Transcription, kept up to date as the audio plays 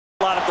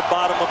At the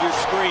bottom of your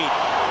screen.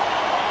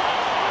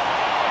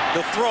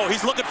 The throw,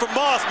 he's looking for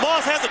Moss.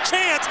 Moss has a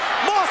chance.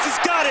 Moss has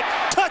got it.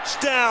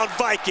 Touchdown,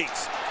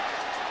 Vikings.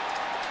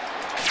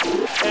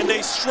 And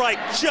they strike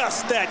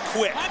just that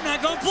quick. I'm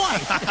not going to play.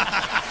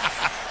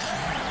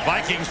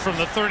 Vikings from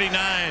the 39.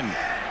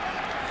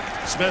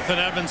 Smith and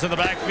Evans in the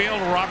backfield.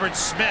 Robert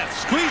Smith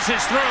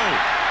squeezes through.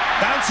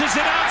 Bounces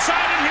it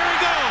outside, and here he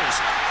goes.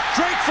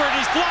 Drakeford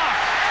is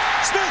blocked.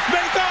 Smith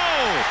may go.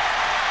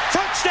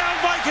 Touchdown,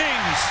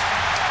 Vikings.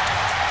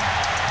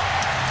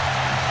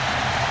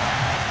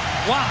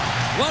 Wow,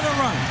 what a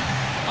run.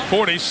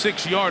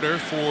 46-yarder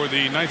for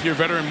the ninth-year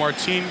veteran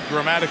Martin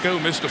Grammatico, who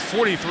missed a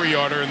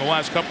 43-yarder in the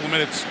last couple of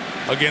minutes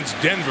against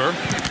Denver.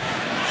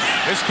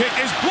 This kick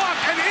is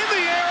blocked, and in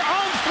the air,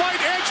 on flight,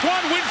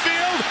 Antoine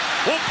Winfield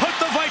will put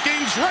the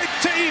Vikings right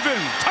to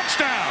even.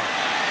 Touchdown.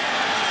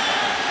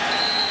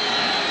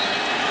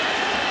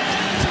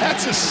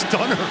 That's a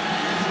stunner.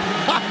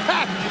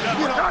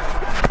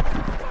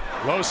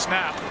 Low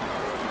snap.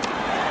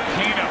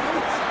 Keenum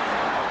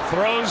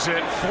throws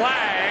it.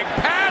 Flag.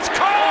 Pass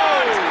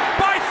caught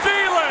by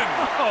Thielen.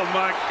 Oh,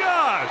 my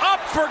gosh. Up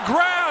for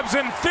grabs,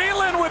 and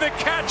Thielen with a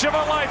catch of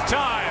a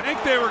lifetime. I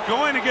think they were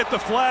going to get the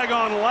flag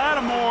on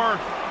Lattimore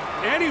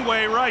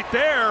anyway right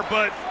there,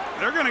 but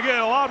they're going to get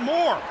a lot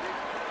more.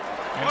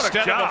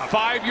 Instead of a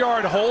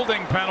 5-yard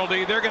holding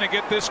penalty, they're going to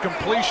get this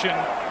completion,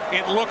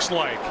 it looks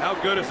like. How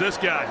good is this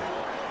guy?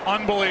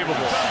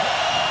 Unbelievable.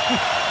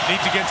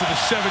 Need to get to the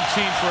 17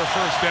 for a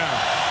first down.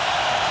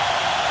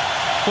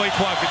 Play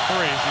clock at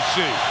 3, as you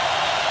see.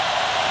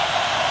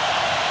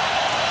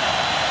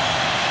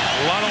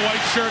 A lot of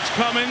white shirts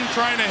coming,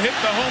 trying to hit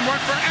the home run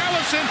for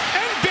Allison,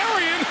 and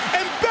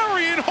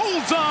Berrien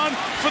holds on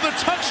for the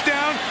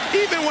touchdown,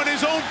 even when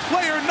his own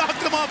player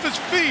knocked him off his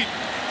feet.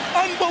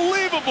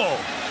 Unbelievable.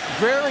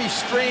 Very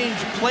strange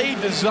play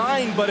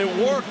design, but it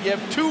worked. You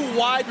have two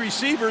wide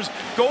receivers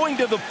going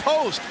to the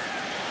post.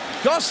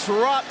 Gus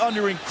Frerotte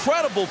under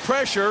incredible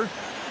pressure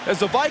as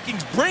the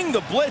Vikings bring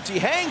the blitz. He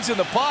hangs in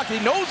the pocket.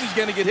 He knows he's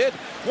going to get hit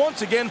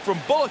once again from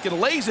Bullock and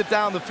lays it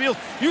down the field.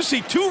 You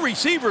see two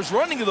receivers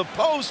running to the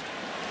post.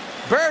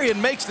 Berrien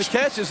makes the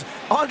catch as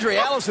Andre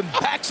Allison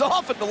backs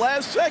off at the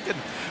last second.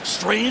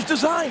 Strange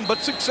design, but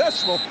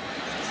successful.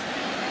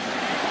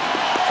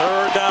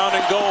 Third down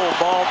and goal.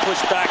 Ball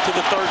pushed back to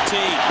the 13.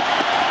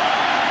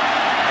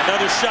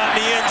 Another shot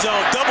in the end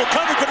zone. Double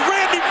coverage, but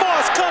Randy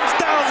Moss comes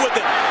down with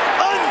it.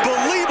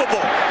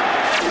 Unbelievable.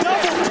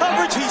 Double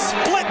coverage. He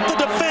split the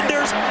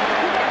defenders,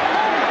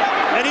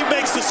 and he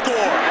makes the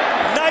score.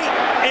 Knight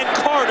and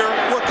Carter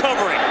were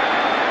covering.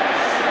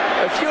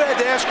 If you had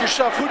to ask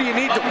yourself, who do you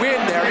need to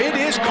win there? It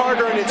is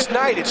Carter and it's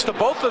Knight. It's the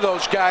both of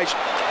those guys.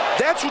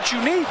 That's what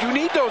you need. You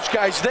need those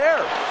guys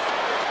there.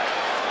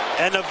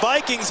 And the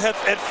Vikings have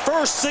at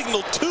first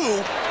signaled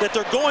that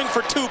they're going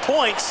for 2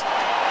 points.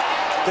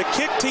 The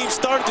kick team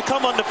started to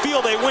come on the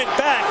field. They went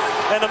back,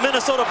 and the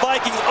Minnesota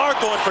Vikings are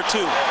going for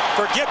 2.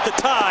 Forget the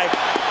tie.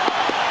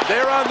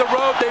 They're on the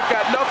road. They've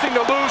got nothing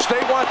to lose. They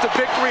want the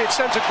victory. It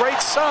sends a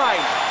great sign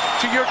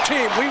to your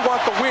team. We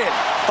want the win.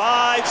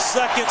 5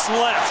 seconds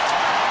left.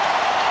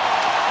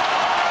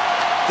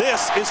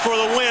 This is for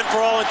the win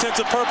for all intents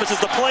and purposes.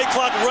 The play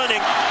clock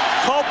running.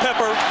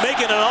 Culpepper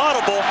making an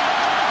audible.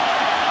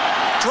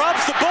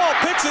 Drops the ball,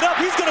 picks it up.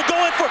 He's going to go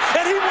in for,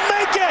 and he will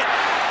make it.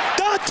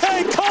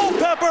 Dante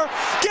Culpepper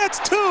gets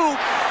 2,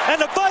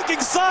 and the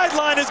Vikings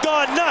sideline has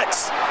gone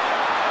nuts.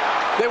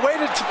 They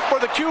waited for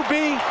the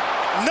QB.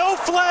 No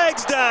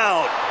flags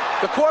down.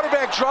 The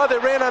quarterback draw, they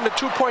ran on the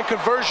 2-point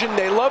conversion.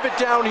 They love it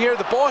down here.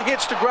 The ball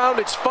hits the ground.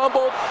 It's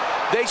fumbled.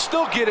 They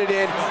still get it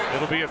in.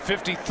 It'll be a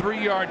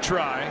 53-yard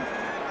try.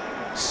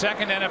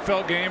 Second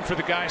NFL game for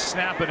the guy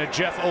snapping a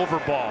Jeff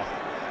Overball.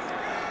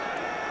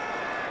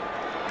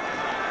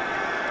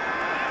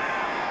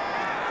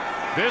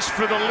 This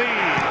for the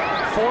lead.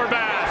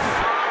 Forbath.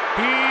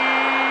 He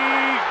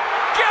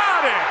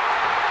got it.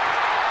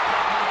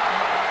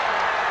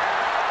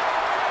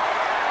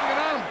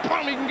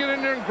 He can get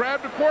in there and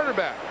grab the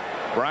quarterback.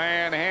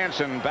 Brian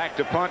Hansen back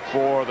to punt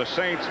for the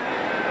Saints.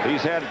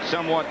 He's had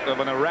somewhat of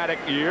an erratic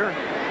year. It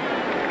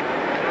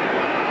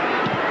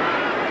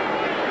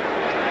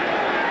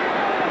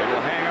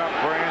will hang up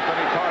for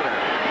Anthony Carter.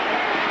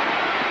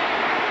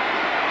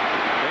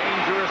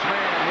 Dangerous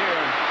man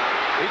here.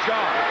 He's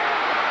gone.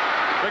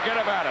 Forget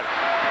about it.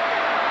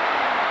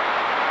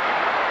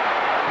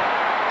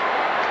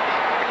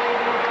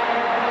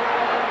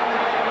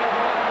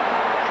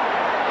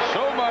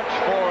 So much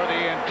for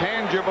the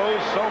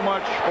intangibles, so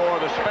much for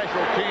the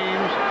special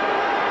teams.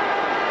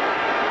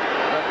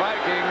 The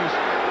Vikings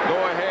go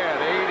ahead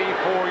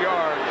 84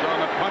 yards on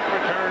the punt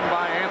return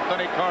by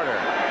Anthony Carter.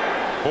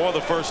 For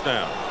the first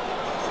down.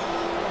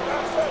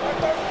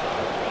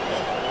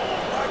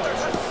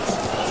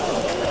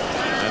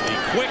 And the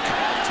quick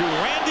to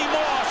Randy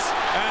Moss,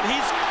 and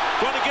he's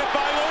going to get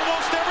by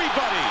almost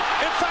everybody.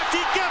 In fact,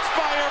 he gets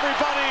by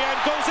everybody and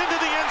goes into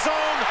the end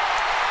zone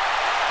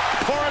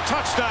for a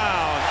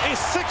touchdown, a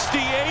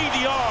 68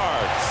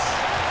 yards.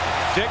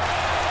 Dick,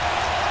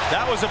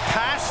 that was a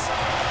pass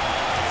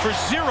for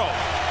 0.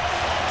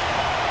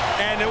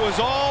 and it was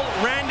all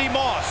Randy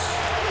Moss.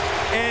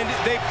 And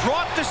they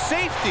brought the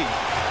safety.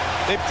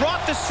 They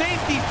brought the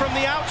safety from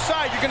the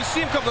outside. You're going to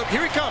see him come. Look,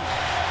 here he comes.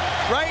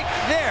 Right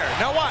there.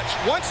 Now watch.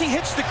 Once he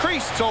hits the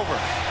crease, it's over.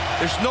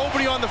 There's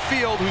nobody on the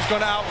field who's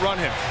going to outrun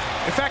him.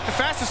 In fact, the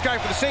fastest guy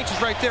for the Saints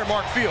is right there,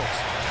 Mark Fields.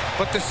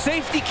 But the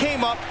safety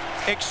came up,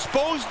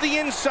 exposed the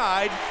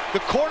inside. The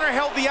corner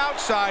held the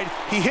outside.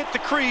 He hit the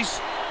crease,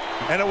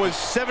 and it was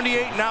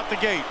 78 and out the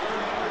gate.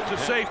 To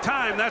save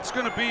time, that's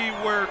going to be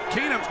where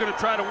Keenum's going to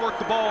try to work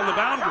the ball on the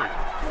boundary.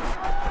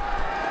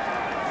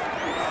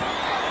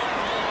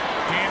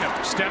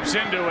 Keenum steps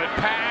into it.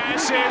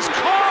 Pass is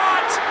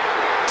caught.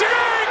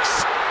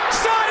 Diggs!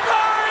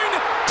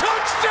 Sideline!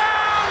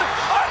 Touchdown!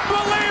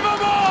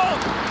 Unbelievable!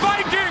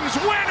 Vikings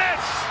win it!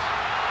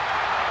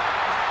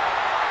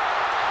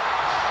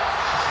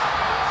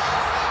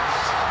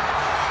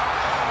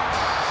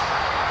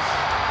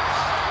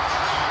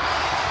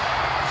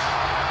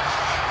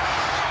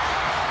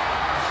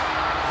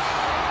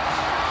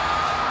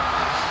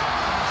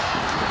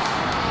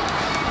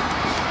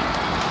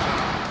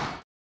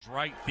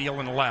 Right,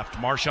 Thielen left.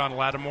 Marshawn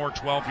Lattimore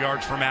 12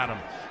 yards from Adam.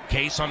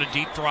 Case on a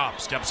deep drop.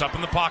 Steps up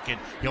in the pocket.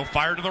 He'll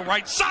fire to the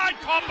right side.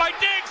 Caught by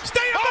Diggs.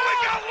 Stay up. Oh, he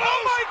got loose. Oh,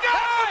 my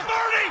God. At the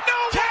 30. No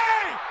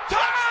way.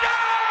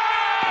 Touchdown.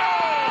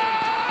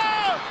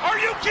 Are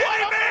you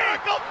kidding me?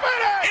 Miracle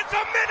finish. It's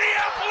a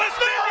Minneapolis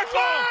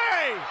miracle.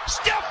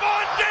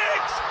 Stephon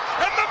Diggs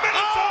and the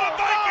Minnesota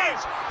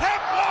Vikings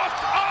have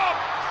walked up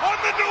on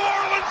the New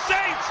Orleans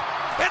Saints.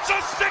 It's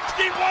a